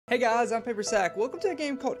Hey guys, I'm PaperSacch. Welcome to a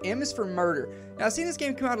game called M is for Murder. Now, I've seen this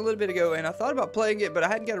game come out a little bit ago, and I thought about playing it, but I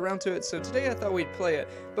hadn't got around to it, so today I thought we'd play it.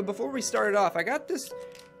 But before we started off, I got this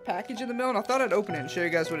package in the mail, and I thought I'd open it and show you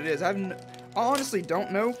guys what it is. I honestly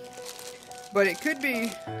don't know, but it could be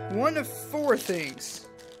one of four things.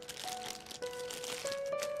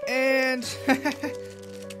 And,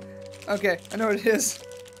 okay, I know what it is.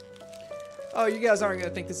 Oh, you guys aren't going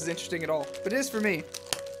to think this is interesting at all, but it is for me.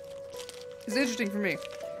 It's interesting for me.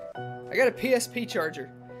 I got a PSP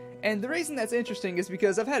charger, and the reason that's interesting is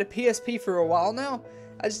because I've had a PSP for a while now.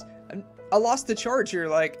 I lost the charger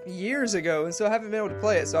like years ago, and so I haven't been able to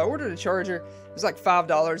play it. So I ordered a charger. It was like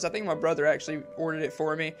 $5. I think my brother actually ordered it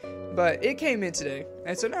for me, but it came in today,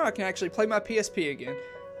 and so now I can actually play my PSP again.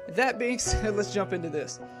 That being said, let's jump into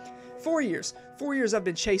this. 4 years. 4 years I've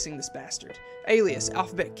been chasing this bastard. Alias,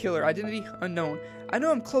 alphabet killer, identity unknown. I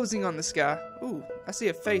know I'm closing on this guy. Ooh, I see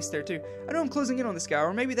a face there too. I know I'm closing in on this guy,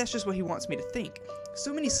 or maybe that's just what he wants me to think.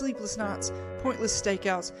 So many sleepless nights, pointless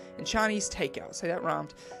stakeouts, and Chinese takeouts. Hey, that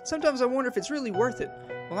rhymed. Sometimes I wonder if it's really worth it.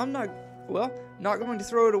 Well, I'm not going to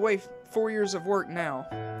throw it away. 4 years of work now.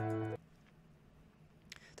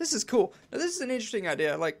 This is cool. Now, this is an interesting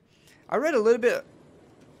idea. Like, I read a little bit.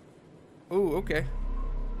 Ooh, okay.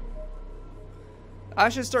 I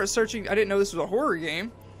should start searching. I didn't know this was a horror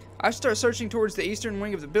game. I should start searching towards the eastern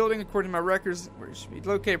wing of the building. According to my records, where it should be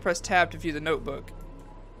located, press tab to view the notebook.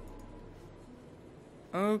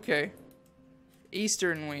 Okay.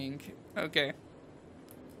 Eastern wing. Okay.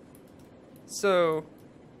 So,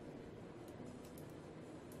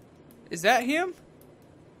 is that him?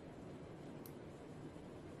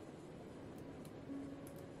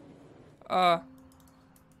 The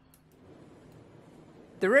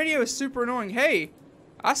radio is super annoying. Hey,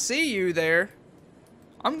 I see you there.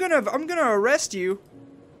 I'm gonna arrest you.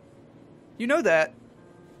 You know that.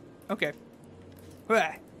 Okay.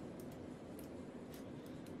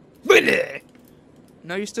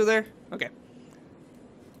 No, you still there? Okay.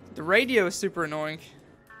 The radio is super annoying.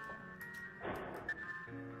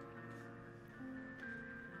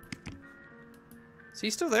 Is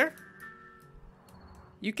he still there?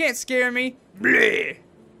 You can't scare me. Bleh.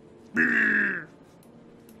 Bleh.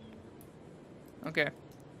 Okay.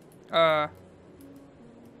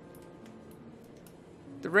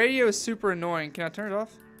 The radio is super annoying. Can I turn it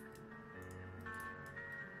off?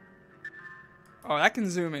 Oh, I can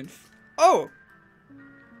zoom in. Oh!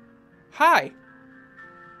 Hi.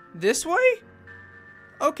 This way?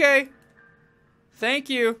 Okay. Thank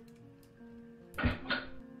you.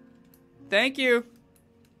 Thank you.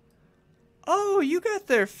 Oh, you got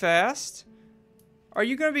there fast. Are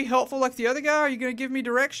you gonna be helpful like the other guy? Are you gonna give me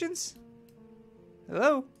directions?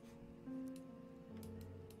 Hello?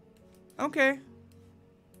 Okay.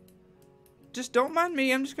 Just don't mind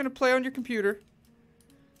me. I'm just gonna play on your computer.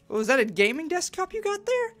 Oh, is that a gaming desktop you got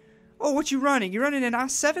there? Oh, what you running? You running an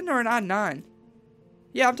i7 or an i9?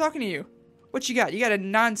 Yeah, I'm talking to you. What you got? You got a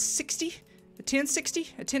 960? A 1060?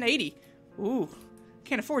 A 1080? Ooh.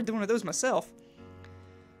 Can't afford one of those myself.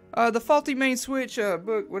 The faulty main switch,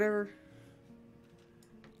 book, whatever.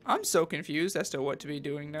 I'm so confused as to what to be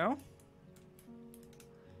doing now.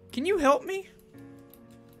 Can you help me?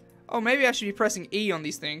 Oh, maybe I should be pressing E on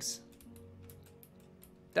these things.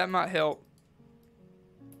 That might help.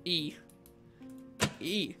 E.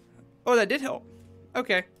 E. Oh, that did help.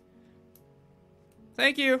 Okay.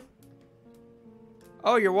 Thank you.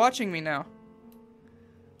 Oh, you're watching me now.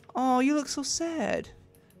 Oh, you look so sad.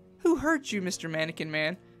 Who hurt you, Mr. Mannequin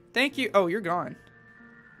Man? Thank you. Oh, you're gone.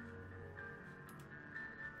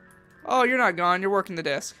 Oh, you're not gone. You're working the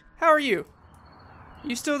desk. How are you?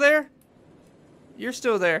 You still there? You're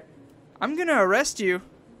still there. I'm gonna arrest you.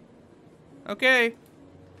 Okay.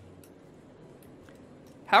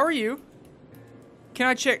 How are you? Can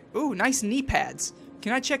I check? Ooh, nice knee pads.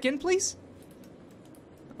 Can I check in, please?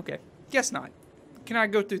 Okay. Guess not. Can I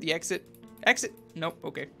go through the exit? Exit? Nope.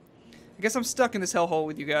 Okay. I guess I'm stuck in this hellhole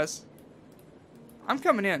with you guys. I'm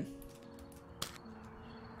coming in.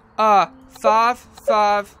 5,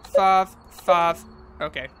 5, 5, 5.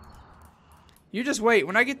 Okay. You just wait.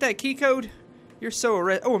 When I get that key code, you're so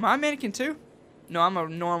arrested. Oh, am I a mannequin too? No, I'm a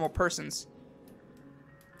normal person's.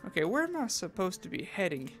 Okay, where am I supposed to be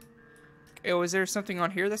heading? Oh, is there something on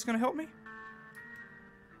here that's going to help me?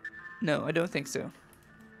 No, I don't think so.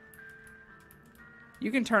 You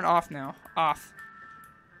can turn off now. Off.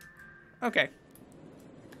 Okay.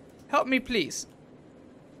 Help me, please.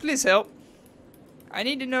 Please help. I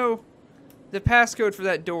need to know the passcode for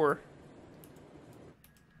that door.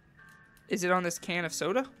 Is it on this can of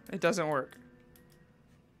soda? It doesn't work.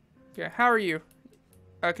 Okay, how are you?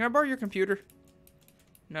 Can I borrow your computer?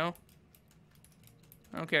 No?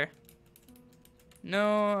 Okay.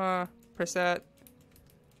 No, press that.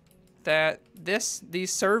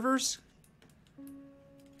 These servers?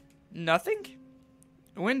 Nothing?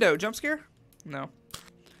 Window, jump scare? No.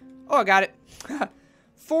 Oh, I got it.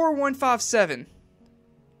 4157.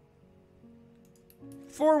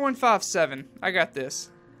 4157. I got this.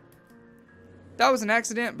 That was an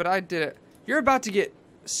accident, but I did it. You're about to get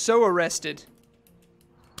so arrested.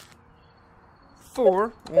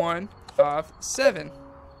 4157.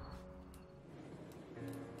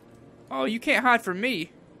 Oh, you can't hide from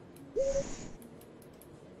me.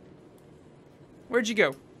 Where'd you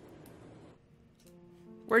go?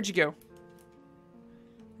 Where'd you go?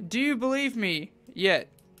 Do you believe me yet?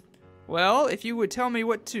 Well, if you would tell me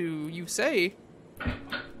what you say.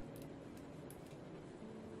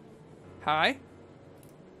 Hi.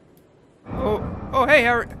 Oh, hey,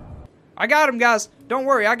 I got him, guys. Don't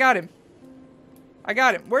worry, I got him. I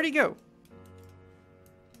got him. Where'd he go?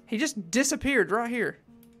 He just disappeared right here.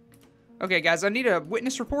 Okay, guys, I need a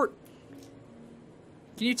witness report.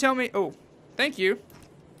 Can you tell me? Oh, thank you.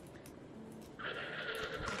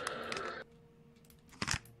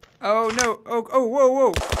 Oh, no. Oh,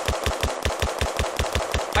 whoa.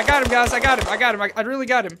 I got him, guys. I got him. I really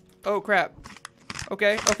got him. Oh, crap.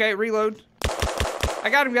 Okay, reload.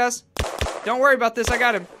 I got him, guys. Don't worry about this. I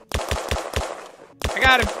got him. I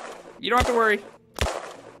got him. You don't have to worry.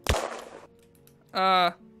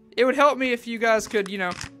 It would help me if you guys could, you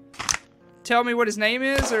know, tell me what his name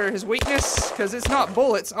is or his weakness, because it's not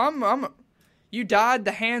bullets. You died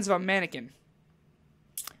the hands of a mannequin.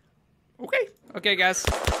 Okay, guys.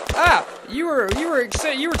 Ah, you were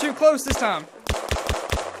too close this time.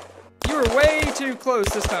 You were way too close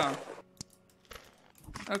this time.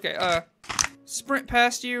 Okay, sprint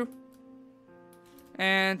past you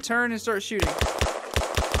and turn and start shooting.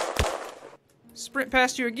 Sprint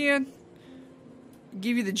past you again.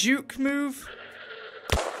 Give you the juke move.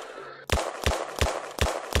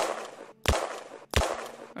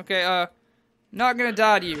 Okay, not gonna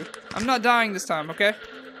die to you. I'm not dying this time, okay?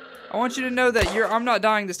 I want you to know that I'm not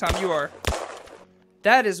dying this time, you are.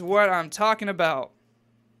 That is what I'm talking about.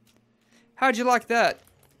 How'd you like that?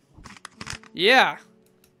 Yeah.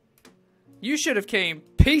 You should have came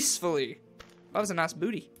peacefully. That was a nice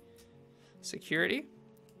booty. Security.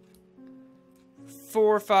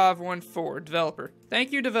 4514, developer.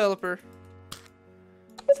 Thank you, developer.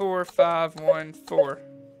 4514.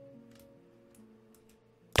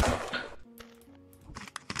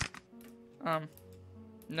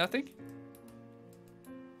 Nothing?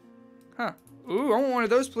 Huh. Ooh, I want one of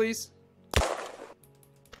those, please.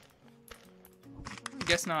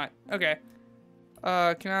 Guess not. Okay.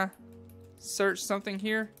 Can I search something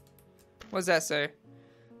here? What does that say?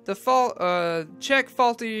 Check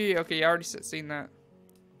faulty. Okay, I already seen that.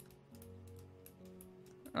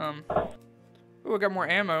 Ooh, I got more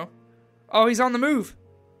ammo. Oh, he's on the move.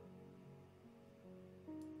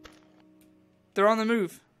 They're on the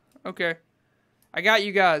move. Okay. I got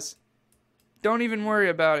you guys. Don't even worry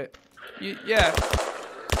about it. Yeah.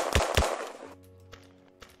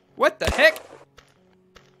 What the heck?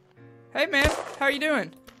 Hey, man. How you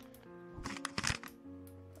doing?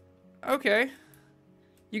 Okay.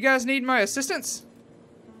 You guys need my assistance?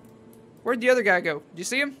 Where'd the other guy go? Did you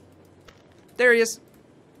see him? There he is.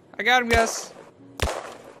 I got him, guys.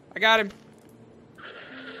 I got him.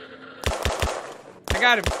 I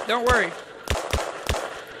got him. Don't worry.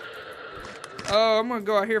 Oh, I'm gonna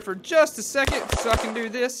go out here for just a second so I can do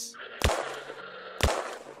this.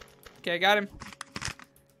 Okay, I got him.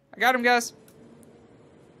 I got him, guys.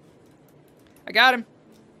 I got him.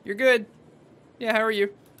 You're good. Yeah, how are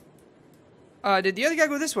you? Did the other guy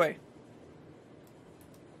go this way?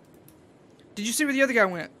 Did you see where the other guy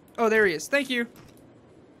went? Oh, there he is. Thank you.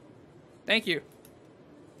 Thank you.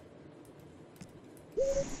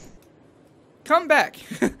 Come back.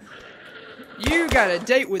 You got a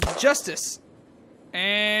date with justice.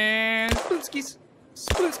 And Splutskis.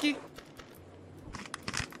 Splutski.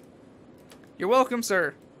 You're welcome,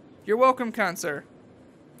 sir. You're welcome, kind sir.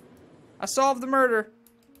 I solved the murder.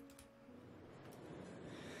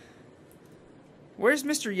 Where's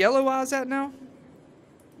Mr. Yellow Eyes at now?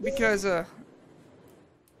 Because,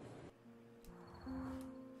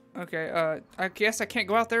 okay, I guess I can't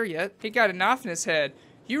go out there yet. He got a knife in his head.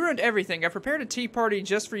 You ruined everything. I prepared a tea party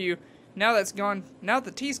just for you. Now that's gone. Now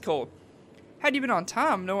the tea's cold. Had you been on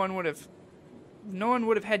time, no one would have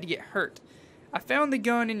had to get hurt. I found the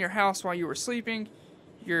gun in your house while you were sleeping.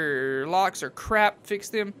 Your locks are crap. Fix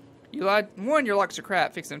them. You lied. 1, your locks are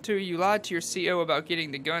crap. Fix them. 2, you lied to your CO about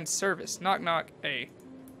getting the gun serviced. Knock knock. A.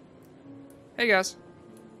 Hey guys.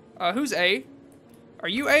 Who's A? Are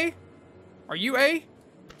you A? Are you A?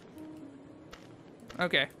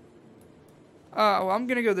 Okay. Well, I'm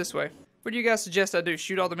gonna go this way. What do you guys suggest I do?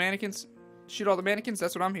 Shoot all the mannequins? Shoot all the mannequins?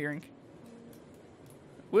 That's what I'm hearing.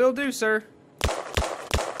 Will do, sir.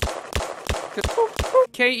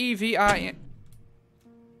 Kevin.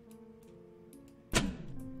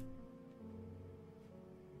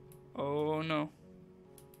 Oh no.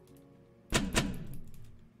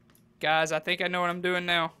 Guys, I think I know what I'm doing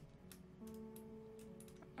now.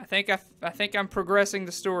 I think I'm progressing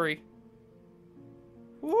the story.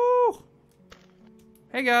 Woo!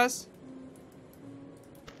 Hey guys.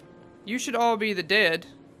 You should all be the dead.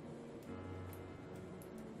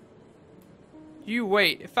 You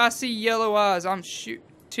wait. If I see yellow eyes, I'm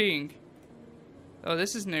shooting. Oh,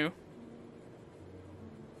 this is new.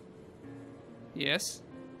 Yes.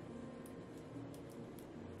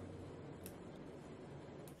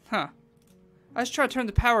 Huh. I just try to turn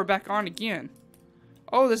the power back on again.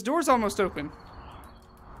 Oh, this door's almost open.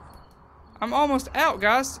 I'm almost out,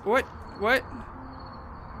 guys. What? What?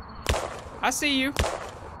 I see you.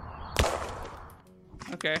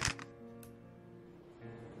 Okay.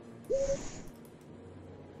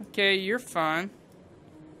 Okay, you're fine.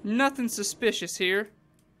 Nothing suspicious here.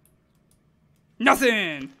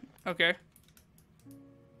 Nothing! Okay.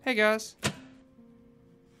 Hey, guys.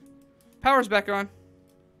 Power's back on.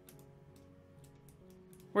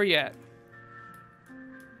 Where you at?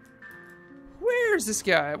 Where's this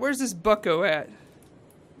guy? Where's this bucko at?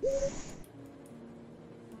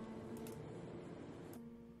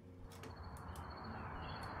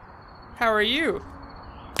 How are you?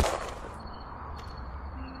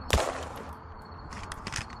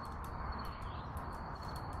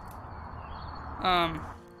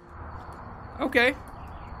 Okay.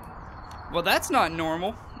 Well, that's not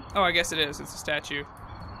normal. Oh, I guess it is. It's a statue.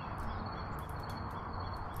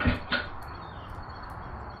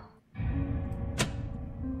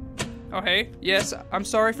 Oh, hey. Yes, I'm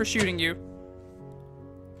sorry for shooting you.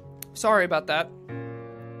 Sorry about that.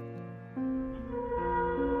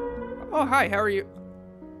 Oh, hi. How are you?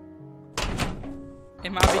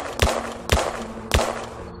 Am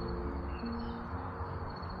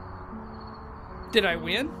Did I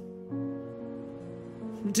win?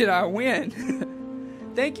 Did I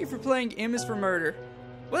win? Thank you for playing M is for Murder.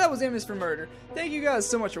 Well, that was M is for Murder. Thank you guys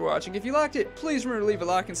so much for watching. If you liked it, please remember to leave a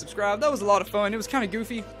like and subscribe. That was a lot of fun. It was kind of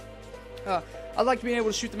goofy. I liked being able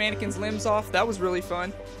to shoot the mannequins' limbs off. That was really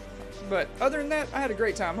fun. But other than that, I had a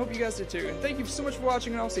great time. Hope you guys did too. And thank you so much for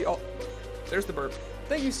watching, and I'll see all... There's the burp.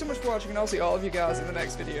 Thank you so much for watching, and I'll see all of you guys in the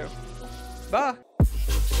next video. Bye!